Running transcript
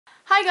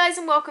Hi guys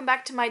and welcome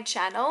back to my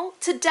channel.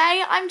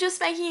 Today I'm just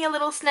making a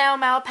little snail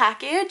mail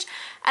package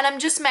and I'm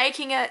just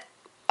making it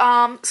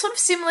sort of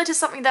similar to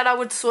something that I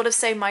would sort of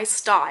say my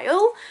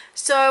style.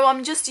 So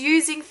I'm just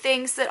using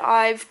things that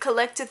I've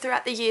collected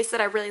throughout the years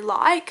that I really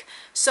like.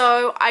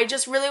 So I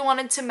just really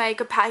wanted to make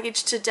a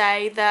package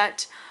today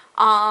that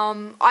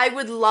I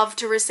would love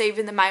to receive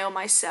in the mail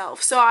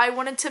myself. So I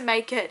wanted to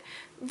make it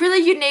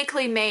really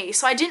uniquely me.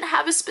 So I didn't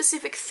have a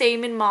specific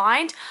theme in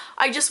mind.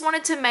 I just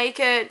wanted to make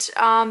it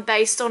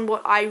based on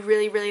what I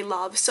really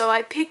love. So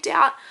I picked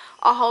out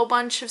a whole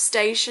bunch of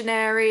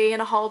stationery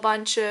and a whole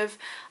bunch of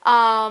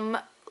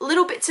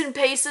little bits and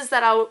pieces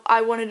that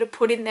I wanted to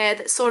put in there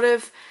that sort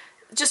of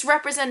just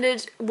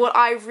represented what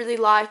I really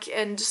like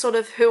and sort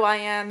of who I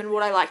am and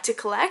what I like to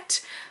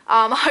collect.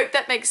 I hope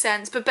that makes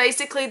sense. But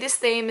basically this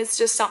theme is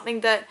just something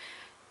that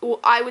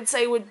I would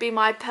say would be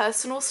my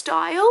personal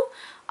style.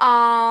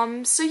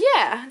 So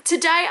yeah,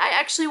 today I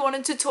actually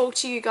wanted to talk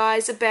to you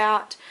guys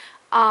about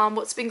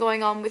what's been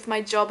going on with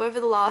my job over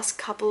the last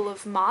couple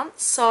of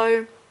months.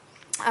 So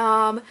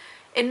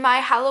in my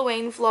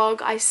Halloween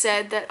vlog I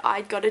said that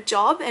I'd got a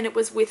job and it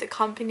was with a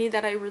company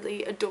that I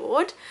really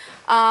adored.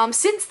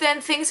 Since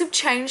then things have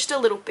changed a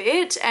little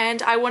bit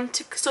and I want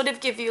to sort of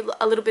give you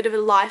a little bit of a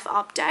life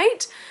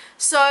update.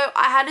 So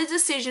I had a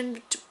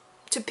decision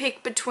to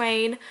pick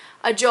between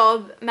a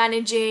job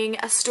managing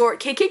a store at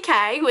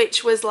KKK,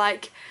 which was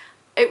like,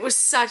 it was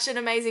such an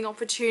amazing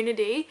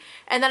opportunity,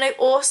 and then I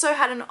also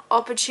had an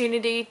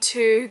opportunity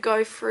to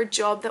go for a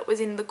job that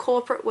was in the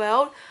corporate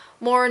world,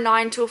 more a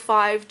 9 to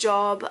 5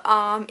 job,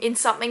 in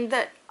something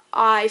that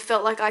I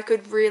felt like I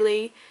could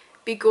really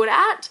be good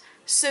at.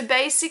 So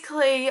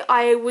basically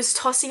I was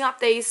tossing up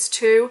these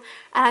two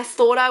and I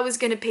thought I was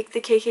going to pick the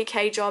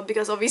KKK job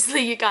because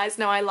obviously you guys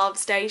know I love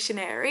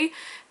stationery.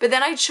 But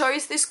then I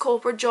chose this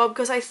corporate job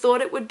because I thought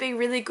it would be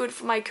really good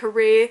for my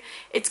career.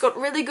 It's got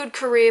really good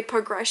career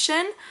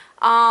progression.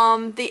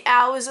 The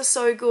hours are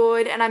so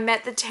good and I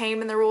met the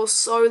team and they're all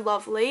so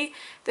lovely.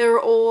 They're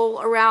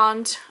all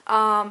around,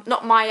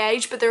 not my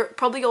age, but they're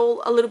probably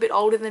all a little bit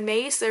older than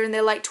me. So they're in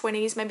their late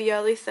 20s, maybe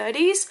early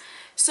 30s.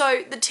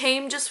 So the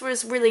team just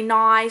was really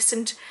nice,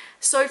 and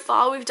so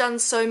far we've done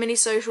so many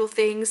social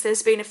things.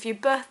 There's been a few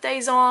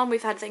birthdays on,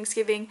 we've had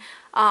Thanksgiving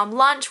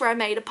lunch where I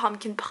made a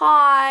pumpkin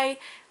pie.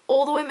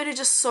 All the women are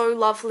just so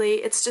lovely.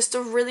 It's just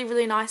a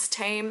really nice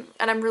team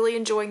and I'm really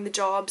enjoying the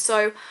job.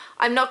 So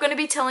I'm not going to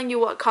be telling you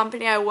what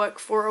company I work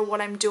for or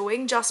what I'm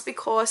doing just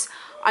because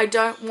I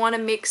don't want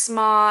to mix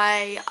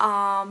my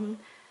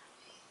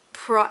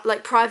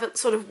private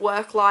sort of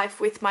work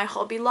life with my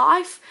hobby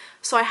life.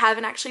 So I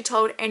haven't actually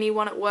told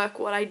anyone at work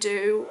what I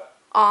do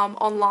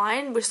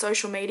online with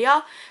social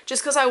media,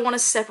 just because I want to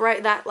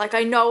separate that. Like,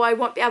 I know I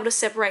won't be able to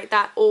separate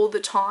that all the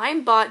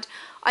time, but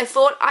I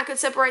thought I could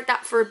separate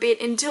that for a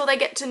bit until they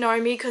get to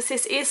know me, because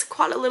this is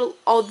quite a little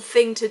odd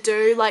thing to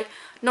do. Like,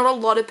 not a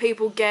lot of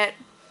people get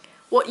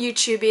what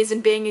YouTube is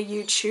and being a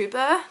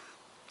YouTuber.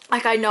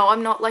 Like, I know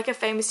I'm not like a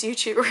famous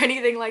YouTuber or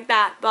anything like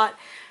that, but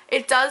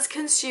it does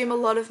consume a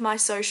lot of my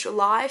social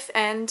life,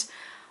 and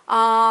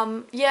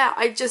yeah,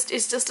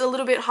 it's just a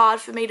little bit hard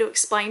for me to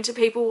explain to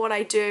people what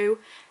I do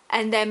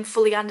and them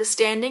fully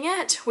understanding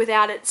it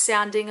without it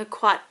sounding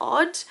quite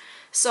odd.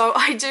 So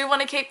I do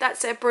want to keep that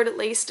separate at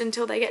least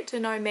until they get to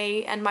know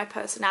me and my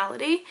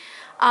personality.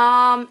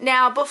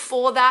 Now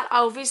before that,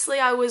 obviously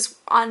I was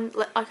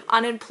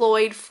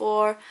unemployed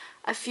for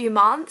a few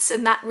months,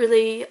 and that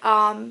really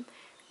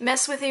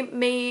messed with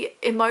me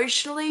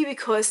emotionally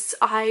because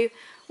I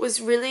was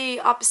really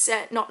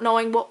upset not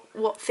knowing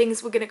what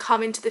things were going to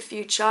come into the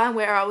future and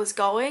where I was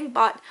going.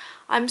 But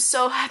I'm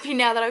so happy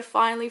now that I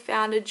finally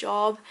found a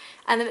job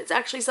and that it's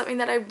actually something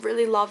that I'm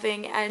really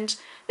loving and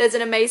there's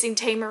an amazing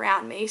team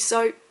around me.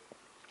 So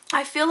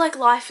I feel like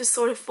life is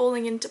sort of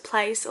falling into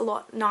place a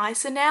lot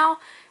nicer now,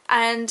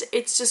 and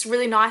it's just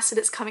really nice that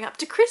it's coming up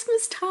to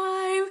Christmas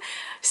time.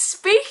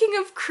 Speaking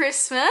of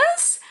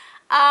Christmas,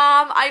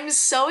 I'm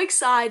so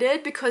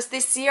excited because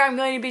this year I'm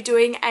going to be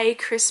doing a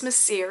Christmas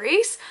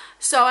series.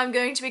 So I'm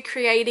going to be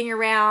creating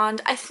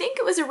around, I think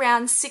it was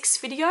around 6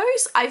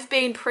 videos. I've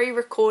been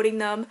pre-recording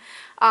them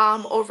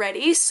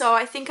already, so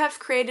I think I've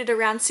created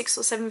around 6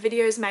 or 7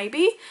 videos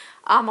maybe.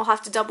 I'll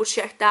have to double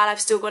check that.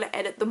 I've still got to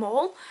edit them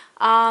all.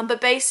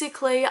 But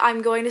basically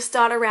I'm going to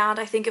start around,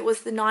 I think it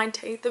was the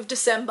 19th of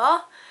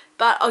December.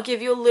 But I'll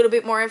give you a little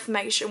bit more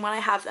information when I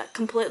have that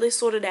completely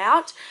sorted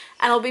out.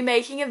 And I'll be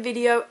making a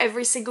video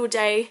every single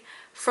day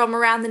from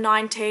around the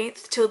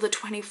 19th till the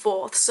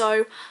 24th.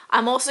 So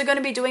I'm also going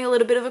to be doing a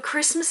little bit of a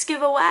Christmas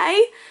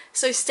giveaway.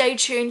 So stay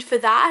tuned for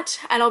that.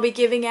 And I'll be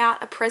giving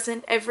out a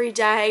present every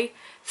day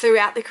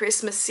throughout the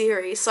Christmas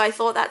series. So I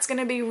thought that's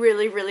going to be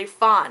really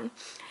fun.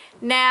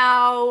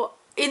 Now,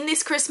 in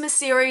this Christmas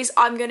series,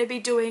 I'm going to be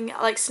doing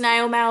like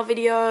snail mail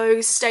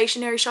videos,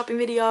 stationery shopping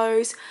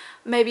videos,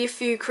 maybe a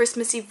few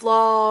Christmassy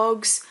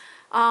vlogs.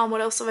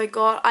 What else have I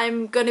got?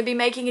 I'm going to be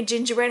making a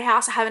gingerbread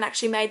house. I haven't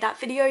actually made that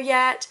video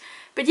yet.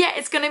 But yeah,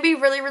 it's going to be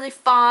really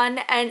fun,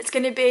 and it's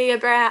going to be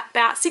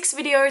about 6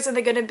 videos, and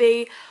they're going to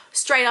be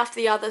straight after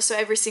the other, so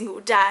every single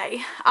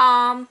day.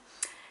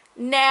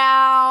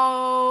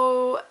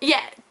 Now,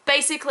 yeah,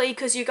 basically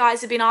because you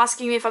guys have been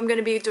asking me if I'm going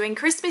to be doing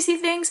Christmassy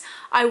things,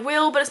 I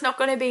will, but it's not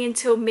going to be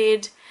until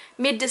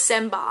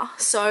mid-December.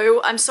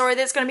 So I'm sorry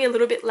that it's going to be a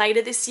little bit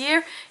later this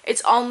year.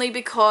 It's only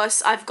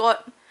because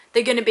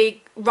they're going to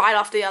be right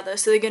after the other,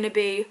 so they're going to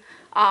be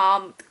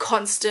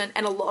constant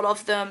and a lot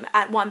of them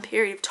at one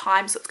period of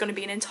time, so it's going to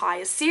be an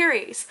entire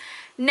series.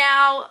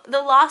 Now,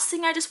 the last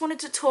thing I just wanted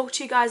to talk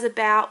to you guys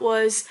about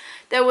was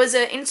there was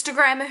an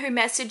Instagrammer who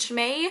messaged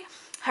me.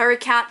 Her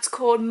account's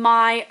called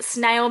My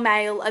Snail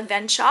Mail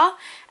Adventure,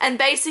 and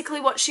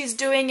basically what she's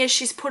doing is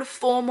she's put a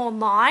form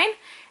online,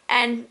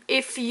 and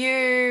if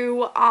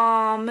you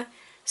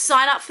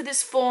sign up for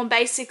this form,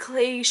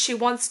 basically she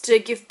wants to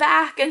give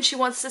back and she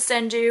wants to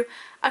send you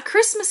a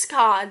Christmas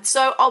card.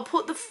 So I'll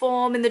put the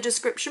form in the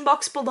description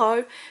box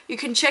below. You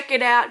can check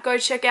it out. Go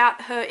check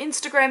out her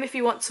Instagram if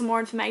you want some more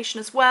information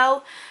as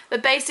well.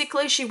 But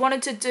basically she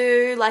wanted to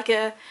do like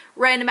a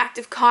random act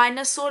of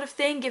kindness sort of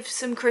thing, give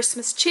some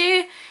Christmas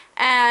cheer,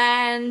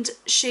 and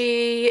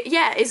she,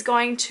 yeah, is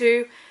going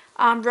to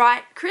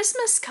write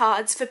Christmas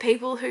cards for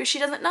people who she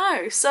doesn't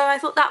know. So I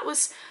thought that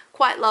was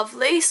quite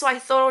lovely, so I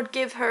thought I'd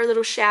give her a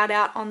little shout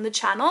out on the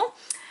channel.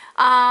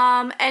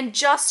 And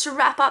just to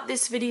wrap up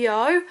this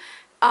video,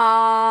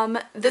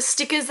 the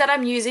stickers that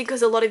I'm using,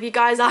 because a lot of you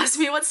guys ask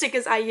me what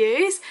stickers I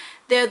use,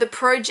 they're the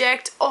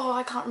Project, oh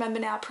I can't remember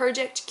now,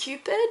 Project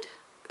Cupid?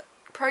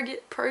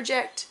 Project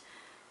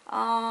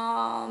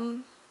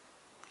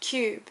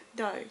Cube,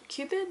 no,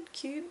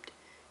 Cubed?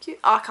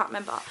 Oh, I can't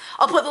remember.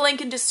 I'll put the link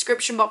in the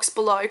description box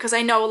below because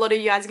I know a lot of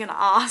you guys are going to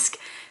ask.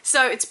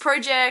 So it's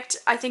Project,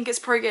 I think it's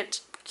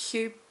Project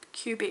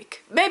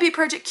Cubic. Maybe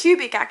Project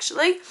Cubic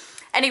actually.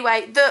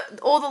 Anyway,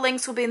 all the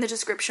links will be in the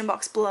description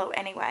box below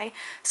anyway.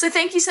 So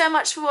thank you so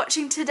much for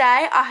watching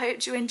today. I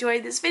hope you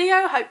enjoyed this video.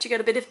 I hope you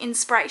got a bit of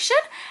inspiration.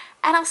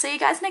 And I'll see you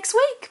guys next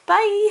week.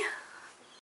 Bye!